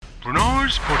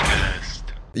RENARS podcast.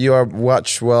 You are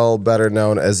well better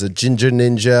known as a Ginger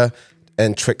Ninja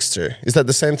and Trickster. Is that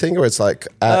the same thing, or it's like...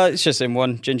 It's just in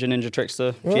one, Ginger Ninja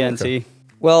Trickster, GNT. Okay.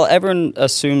 Well, everyone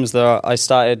assumes that I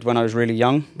started when I was really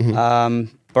young,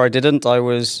 but I didn't. I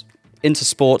was into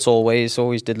sports always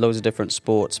did loads of different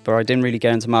sports, but I didn't really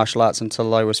get into martial arts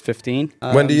until I was 15.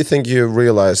 When do you think you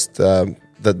realized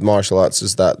that martial arts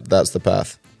is that's the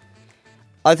path?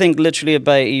 I think literally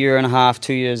about a year and a half,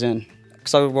 2 years in.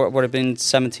 Because I would have been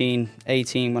 17,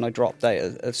 18 when I dropped out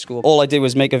of school. All I did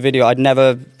was make a video. I'd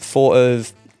never thought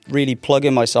of really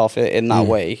plugging myself in that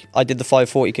way. I did the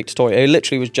 540 kick tutorial. It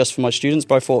literally was just for my students,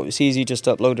 but I thought it was easy just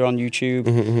to upload it on YouTube.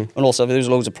 And also there was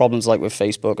loads of problems like with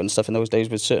Facebook and stuff in those days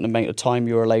with a certain amount of time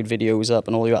you were allowed videos up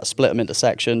and all you had to split them into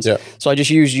sections. Yeah. So I just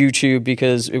used YouTube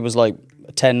because it was like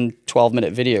a 10, 12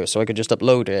 minute video, so I could just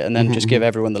upload it and then just give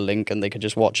everyone the link and they could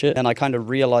just watch it. And I kind of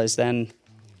realized then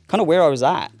kind of where I was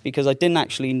at, because I didn't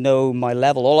actually know my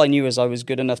level. All I knew is I was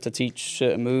good enough to teach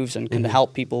certain moves and can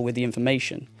help people with the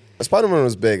information. Spider-Man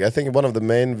was big. I think one of the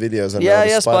main videos.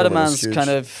 Spider-Man's kind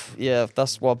of,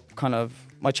 that's what kind of,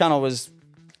 my channel was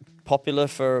popular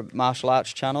for martial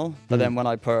arts channel, but then when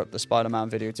I put up the Spider-Man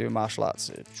video doing martial arts,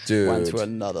 it went to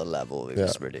another level. It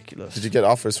was ridiculous. Did you get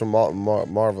offers from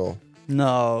Marvel?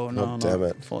 No, damn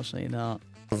it. Unfortunately not.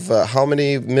 How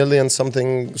many million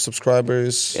something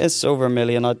subscribers? It's over 1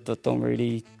 million. I don't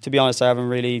really, to be honest, I haven't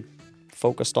really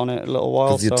focused on it a little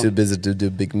while. Because you're too busy to do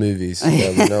big movies.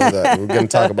 Yeah, we know that. We're going to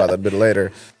talk about that a bit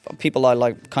later. People I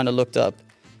like kind of looked up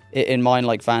in mine,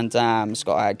 like Van Damme,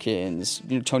 Scott Adkins,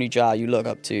 Tony Jaa, you look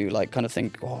up to, like kind of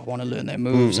think, I want to learn their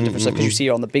moves and different stuff because you see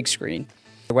it on the big screen.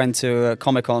 I went to a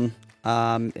Comic-Con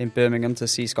in Birmingham to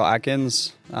see Scott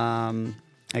Adkins. Again,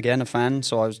 a fan,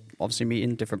 so I was obviously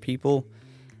meeting different people.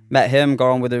 Met him,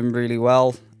 got on with him really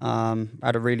well,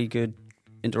 had a really good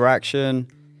interaction.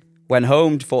 Went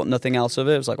home, thought nothing else of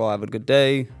it. It was like, have a good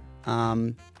day.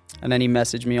 And then he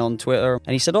messaged me on Twitter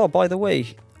and he said, by the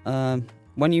way, when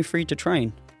are you free to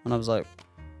train? And I was like,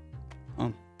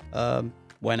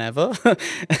 whenever.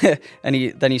 And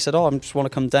he said, I just want to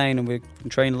come down and we can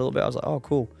train a little bit. I was like,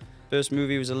 cool. First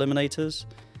movie was Eliminators.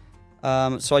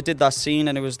 So I did that scene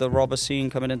and it was the robber scene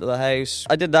coming into the house.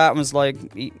 I did that and was like,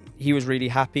 he was really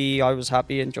happy. I was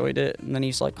happy, enjoyed it. And then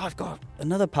he's like, I've got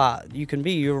another part.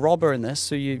 You're a robber in this.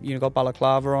 So you got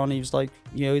balaclava on. He was like,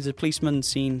 there's a policeman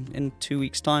scene in 2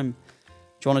 weeks' time.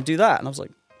 Do you want to do that? And I was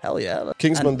like, hell yeah.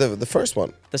 Kingsman, the first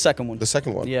one? The second one. The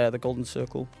second one? Yeah, the Golden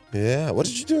Circle. Yeah. What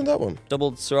did you do in that one?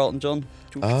 Doubled Sir Elton John.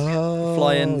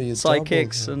 Flying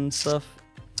sidekicks and stuff.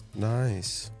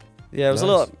 Nice. Yeah, it was a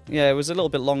lot. Yeah, it was a little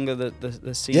bit longer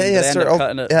the scene. Yeah, Sir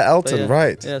Elton. Yeah, Elton,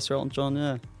 right? Yeah, Sir Elton John.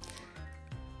 Yeah.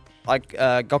 I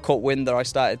got caught wind that I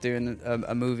started doing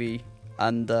a movie,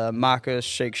 and Marcus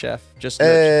Shake Chef just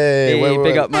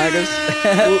big up Marcus.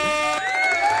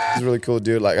 He's a really cool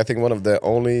dude. Like I think one of the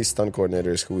only stunt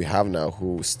coordinators who we have now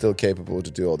who's still capable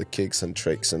to do all the kicks and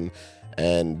tricks and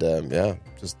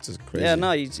just crazy. Yeah,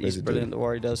 no, he's brilliant at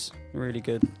what he does. Really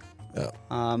good.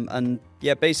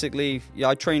 Yeah. Basically,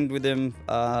 I trained with him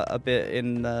a bit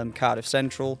in Cardiff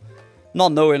Central,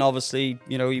 not knowing obviously,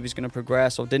 he was going to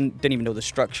progress, or didn't even know the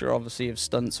structure obviously of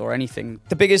stunts or anything.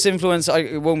 The biggest influence,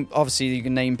 you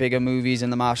can name bigger movies in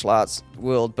the martial arts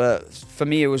world, but for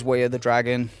me it was Way of the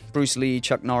Dragon, Bruce Lee,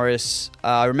 Chuck Norris.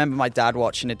 I remember my dad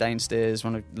watching it downstairs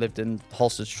when I lived in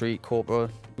Halsted Street, Corporate.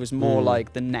 It was more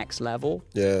like the next level,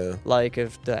 like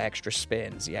of the extra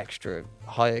spins, the extra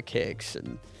higher kicks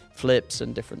and flips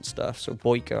and different stuff. So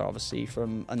Boyka, obviously,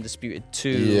 from Undisputed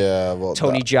 2.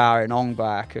 Tony Jaa and Ong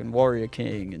Bak and Warrior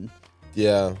King. And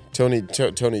Tony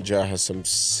Jaa has some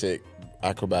sick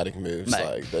acrobatic moves. Mate,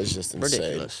 like, that's just insane.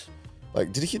 Ridiculous.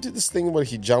 Like, did he do this thing where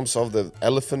he jumps off the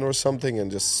elephant or something and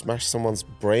just smash someone's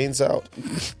brains out?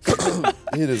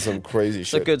 He did some crazy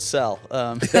shit. It's a good sell.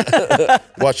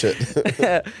 Watch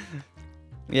it.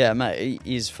 Yeah, mate,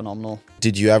 he's phenomenal.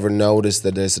 Did you ever notice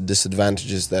that there's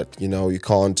disadvantages that, you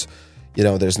can't,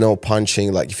 there's no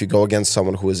punching? Like if you go against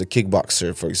someone who is a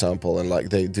kickboxer, for example, and like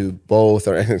they do both,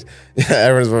 or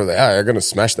everyone's like, you're going to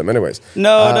smash them anyways.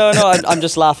 No, I'm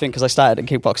just laughing because I started in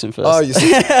kickboxing first. Oh, you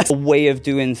see? A way of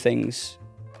doing things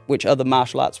which other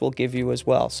martial arts will give you as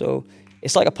well. So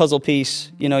it's like a puzzle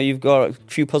piece. You've got a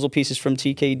few puzzle pieces from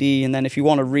TKD, and then if you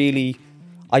want to really,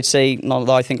 I'd say, not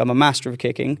that I think I'm a master of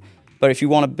kicking, but if you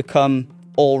want to become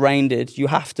all-rounded, you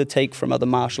have to take from other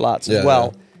martial arts as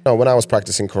well. Yeah. No, when I was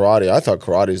practicing karate, I thought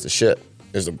karate is the shit.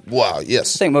 Wow,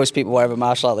 yes. I think most people, whatever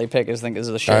martial art they pick, think is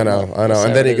the shit. I know.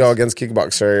 And then you go against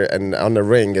kickboxer and on the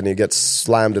ring and you get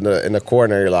slammed in a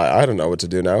corner. You're like, I don't know what to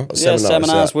do now.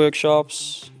 Seminars,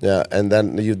 workshops. Yeah, and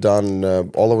then you've done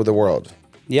all over the world.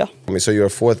 Yeah. I mean, so you're a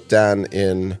fourth Dan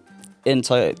in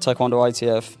Taekwondo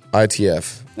ITF.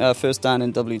 ITF. First Dan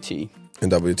in WT. In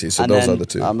WT. So and those then are the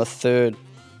two. I'm a third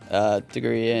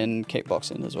degree in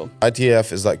kickboxing as well.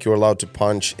 ITF is like you're allowed to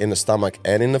punch in the stomach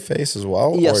and in the face as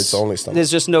well, Yes. or it's only stomach?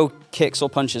 There's just no kicks or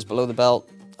punches below the belt.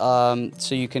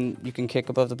 So you can kick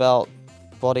above the belt,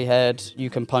 body head. You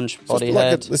can punch body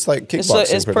head. It's like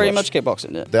kickboxing. It's pretty much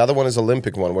kickboxing. Yeah. The other one is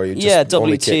Olympic one where you just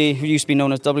only WT kick. used to be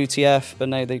known as WTF, but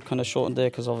now they kind of shortened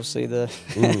it because obviously the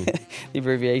the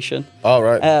abbreviation. Oh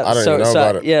right, I don't even know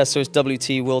about it. Yeah, so it's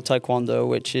WT World Taekwondo,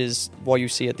 which is what you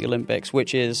see at the Olympics,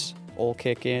 which is all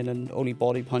kicking and only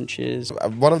body punches.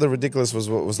 One of the ridiculous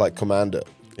was like Commando.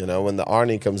 You know, when the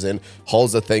Arnie comes in,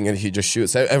 holds the thing, and he just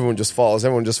shoots. Everyone just falls.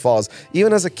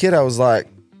 Even as a kid, I was like,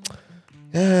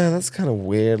 yeah, that's kind of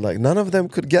weird. Like, none of them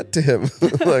could get to him.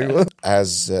 Like, what?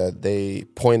 As they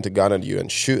point a gun at you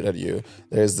and shoot at you,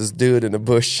 there's this dude in the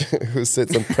bush who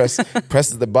sits and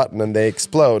presses the button, and they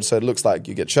explode. So it looks like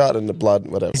you get shot in the blood,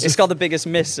 whatever. It's got the biggest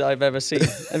miss I've ever seen.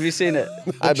 Have you seen it?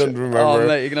 I don't remember. Oh,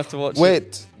 mate, you're going to have to watch it.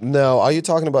 Wait, no. Are you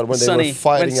talking about when they were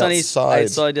fighting outside?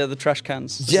 Outside the trash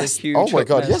cans. Yes. Oh my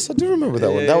God. Yes, I do remember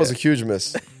that one. That was a huge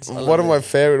miss. One of my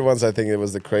favorite ones, I think it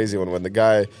was the crazy one when the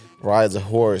guy rides a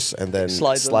horse and then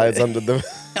slides under the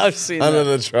I've seen under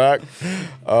the track.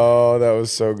 Oh, that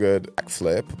was so good.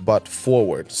 Backflip, but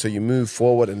forward. So you move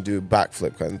forward and do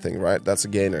backflip kind of thing, right? That's a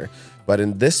gainer. But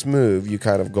in this move, you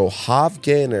kind of go half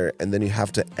gainer and then you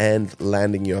have to end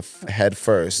landing your head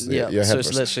first. Yeah, your head so it's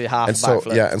first. literally half and so,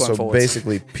 backflip. Yeah, and so forwards.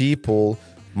 basically people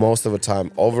most of the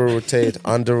time over-rotate,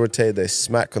 under-rotate, they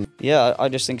smack on. Yeah, I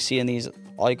just think seeing these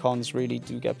icons really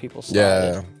do get people started.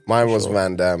 Yeah, mine was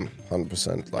Van Damme,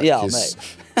 100%. Like Yeah, his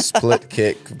split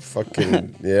kick,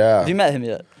 fucking, yeah. Have you met him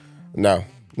yet? No,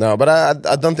 but I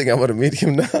don't think I want to meet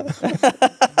him now.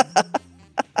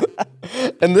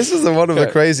 And this is one of the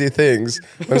crazy things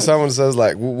when someone says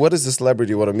like, what is the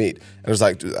celebrity you want to meet? And I was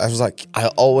like, I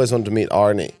always want to meet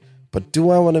Arnie. But do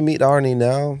I want to meet Arnie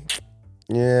now?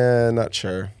 Yeah, not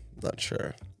sure.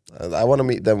 I want to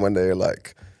meet them when they're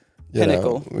like,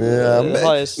 pinnacle.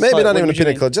 Maybe not even a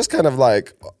pinnacle, just kind of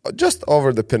like, just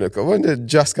over the pinnacle, when they're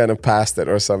just kind of past it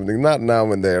or something. Not now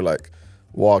when they're like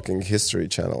walking history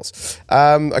channels.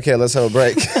 Okay, let's have a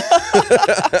break.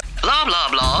 Blah, blah,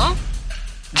 blah.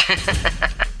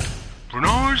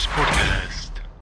 RENARS Podcast.